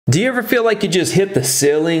Do you ever feel like you just hit the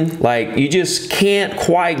ceiling? Like you just can't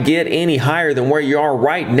quite get any higher than where you are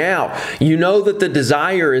right now. You know that the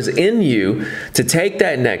desire is in you to take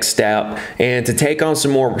that next step and to take on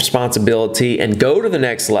some more responsibility and go to the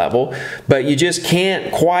next level, but you just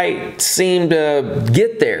can't quite seem to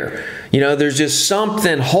get there. You know, there's just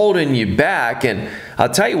something holding you back, and I'll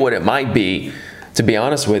tell you what it might be. To be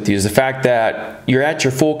honest with you, is the fact that you're at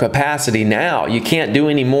your full capacity now. You can't do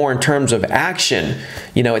any more in terms of action.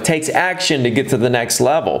 You know, it takes action to get to the next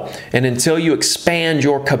level. And until you expand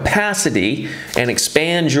your capacity and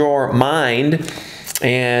expand your mind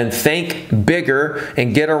and think bigger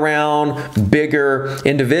and get around bigger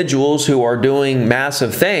individuals who are doing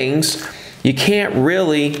massive things, you can't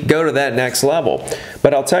really go to that next level.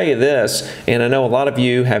 But I'll tell you this, and I know a lot of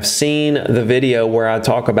you have seen the video where I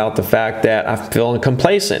talk about the fact that I'm feeling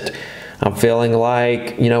complacent. I'm feeling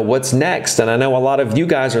like, you know, what's next? And I know a lot of you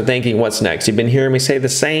guys are thinking, what's next? You've been hearing me say the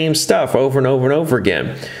same stuff over and over and over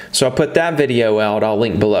again. So I put that video out, I'll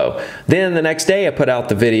link below. Then the next day I put out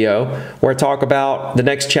the video where I talk about the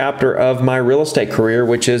next chapter of my real estate career,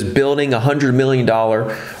 which is building a $100 million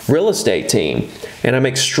real estate team. And I'm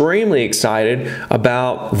extremely excited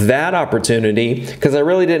about that opportunity because I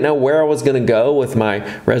really didn't know where I was going to go with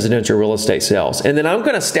my residential real estate sales. And then I'm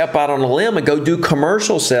going to step out on a limb and go do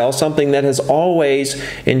commercial sales, something that has always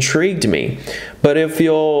intrigued me. But if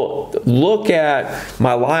you'll look at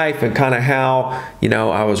my life and kind of how, you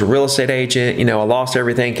know, I was a real estate agent, you know, I lost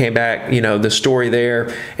everything, came back, you know, the story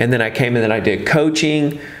there, and then I came in and I did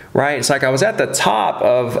coaching. Right? It's like I was at the top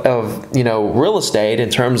of you know, real estate in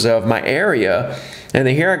terms of my area, and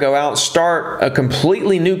then here I go out, start a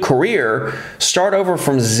completely new career, start over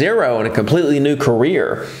from zero in a completely new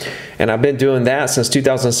career. And I've been doing that since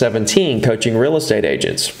 2017, coaching real estate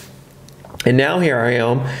agents. And now here I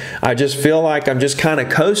am, I just feel like I'm just kind of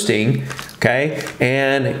coasting, okay?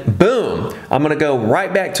 And boom, I'm gonna go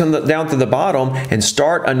right back to down to the bottom and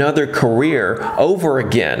start another career over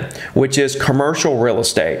again, which is commercial real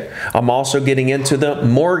estate. I'm also getting into the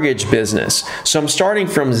mortgage business. So I'm starting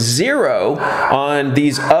from zero on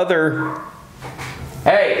these other,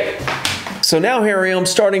 so now here I am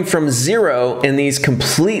starting from zero in these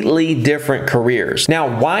completely different careers.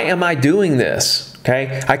 Now, why am I doing this?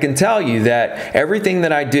 Okay, I can tell you that everything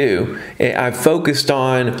that I do, I've focused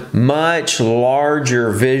on much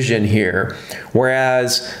larger vision here,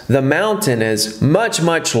 whereas the mountain is much,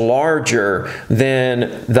 much larger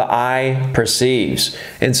than the eye perceives.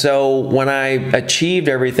 And so when I achieved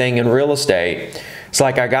everything in real estate, it's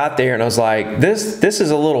like I got there and I was like, this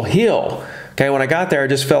is a little hill. Okay, when I got there, I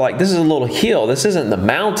just felt like this is a little hill. This isn't the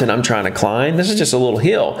mountain I'm trying to climb. This is just a little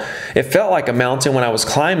hill. It felt like a mountain when I was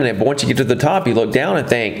climbing it, but once you get to the top, you look down and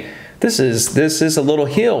think, this is a little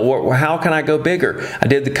hill. How can I go bigger? I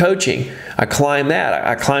did the coaching. I climbed that.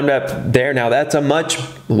 I climbed up there. Now that's a much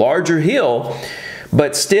larger hill,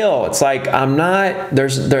 but still, it's like I'm not,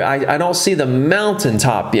 I don't see the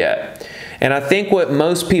mountaintop yet. And I think what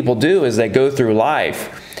most people do is they go through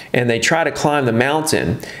life and they try to climb the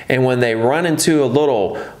mountain, and when they run into a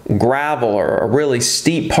little gravel or a really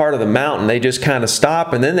steep part of the mountain, they just kind of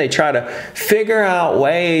stop, and then they try to figure out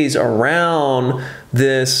ways around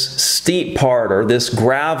this steep part or this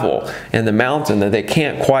gravel in the mountain that they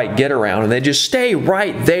can't quite get around, and they just stay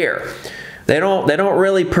right there. They don't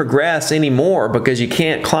really progress anymore because you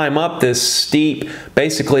can't climb up this steep,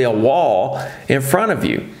 basically a wall in front of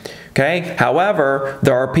you. Okay? However,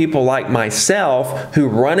 there are people like myself who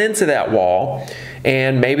run into that wall,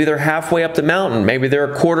 and maybe they're halfway up the mountain. Maybe they're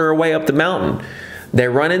a quarter way up the mountain. They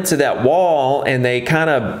run into that wall and they kind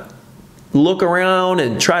of look around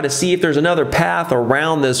and try to see if there's another path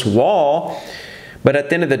around this wall. But at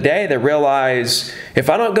the end of the day, they realize, if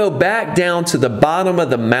I don't go back down to the bottom of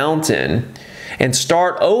the mountain and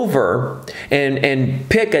start over and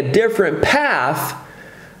pick a different path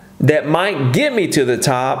that might get me to the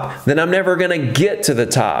top, then I'm never going to get to the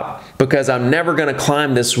top because I'm never going to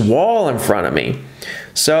climb this wall in front of me.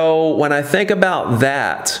 So when I think about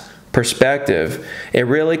that perspective, it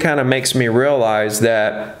really kind of makes me realize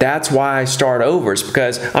that that's why I start over. It's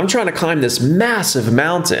because I'm trying to climb this massive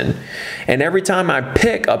mountain, and every time I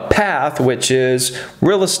pick a path, which is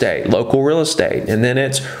real estate, local real estate, and then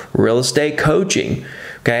it's real estate coaching,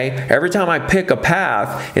 okay? Every time I pick a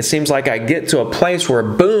path, it seems like I get to a place where,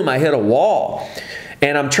 boom, I hit a wall.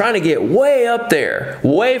 And I'm trying to get way up there,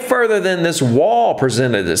 way further than this wall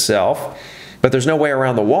presented itself, but there's no way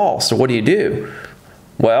around the wall. So what do?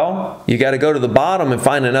 Well, you got to go to the bottom and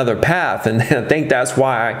find another path. And I think that's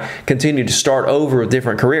why I continue to start over with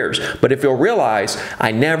different careers. But if you'll realize,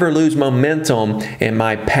 I never lose momentum in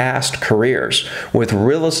my past careers. With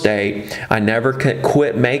real estate, I never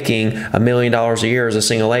quit making $1 million a year as a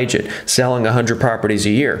single agent, selling 100 properties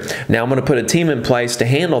a year. Now I'm going to put a team in place to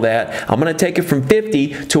handle that. I'm going to take it from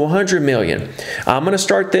 50 to 100 million. I'm going to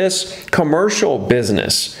start this commercial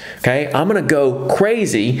business. Okay, I'm going to go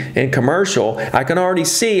crazy in commercial. I can already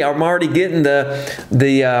see, I'm already getting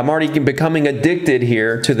I'm already becoming addicted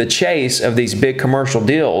here to the chase of these big commercial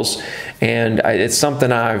deals. And it's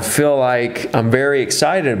something I feel like I'm very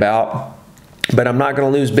excited about. But I'm not going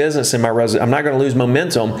to lose business in my I'm not going to lose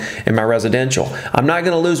momentum in my residential. I'm not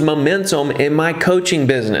going to lose momentum in my coaching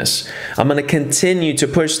business. I'm going to continue to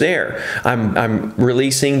push there. I'm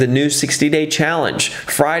releasing the new 60-day challenge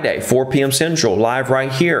Friday, 4 p.m. Central, live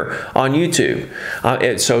right here on YouTube.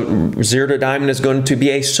 So Zero to Diamond is going to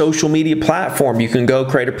be a social media platform. You can go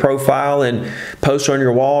create a profile and post on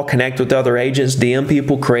your wall, connect with other agents, DM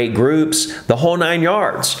people, create groups, the whole 9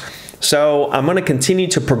 yards. So I'm going to continue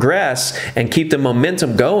to progress and keep the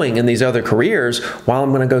momentum going in these other careers while I'm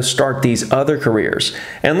going to go start these other careers.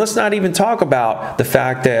 And let's not even talk about the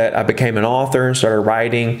fact that I became an author and started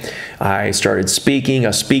writing. I started speaking,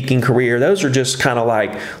 a speaking career. Those are just kind of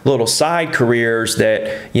like little side careers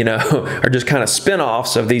that, you know, are just kind of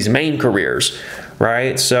spin-offs of these main careers,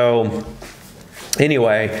 right? So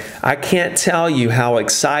anyway, I can't tell you how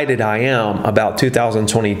excited I am about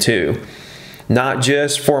 2022. Not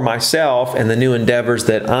just for myself and the new endeavors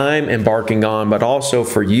that I'm embarking on, but also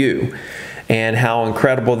for you, and how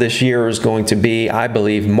incredible this year is going to be, I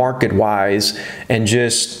believe, market-wise, and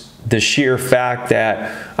just the sheer fact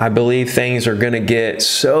that I believe things are going to get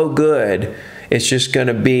so good. It's just going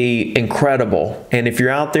to be incredible. And if you're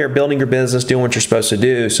out there building your business, doing what you're supposed to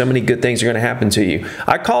do, so many good things are going to happen to you.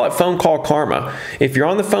 I call it phone call karma. If you're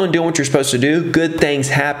on the phone doing what you're supposed to do, good things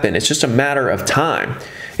happen. It's just a matter of time.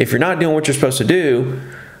 If you're not doing what you're supposed to do,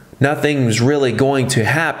 nothing's really going to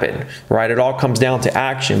happen, right? It all comes down to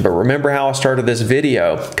action. But remember how I started this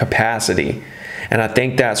video, capacity. And I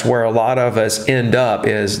think that's where a lot of us end up,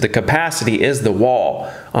 is the capacity is the wall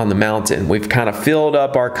on the mountain. We've kind of filled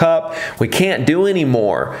up our cup. We can't do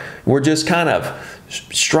anymore. We're just kind of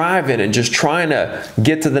striving and just trying to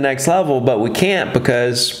get to the next level, but we can't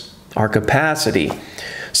because our capacity.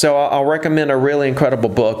 So I'll recommend a really incredible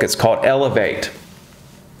book. It's called Elevate.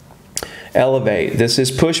 Elevate. This is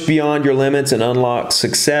push beyond your limits and unlock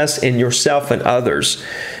success in yourself and others.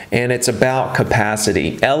 And it's about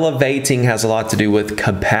capacity. Elevating has a lot to do with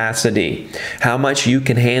capacity. How much you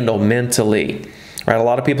can handle mentally. Right? A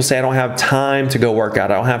lot of people say, I don't have time to go work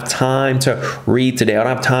out. I don't have time to read today. I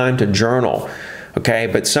don't have time to journal. Okay?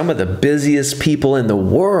 But some of the busiest people in the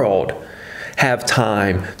world have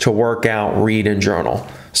time to work out, read, and journal.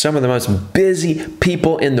 Some of the most busy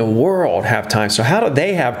people in the world have time. So how do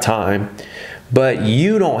they have time, but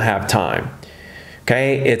you don't have time?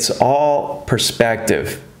 Okay, it's all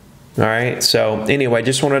perspective. All right, so anyway,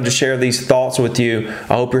 just wanted to share these thoughts with you.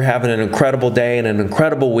 I hope you're having an incredible day and an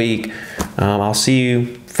incredible week. I'll see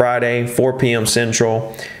you Friday, 4 p.m.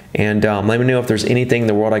 Central. And let me know if there's anything in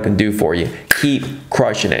the world I can do for you. Keep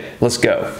crushing it. Let's go.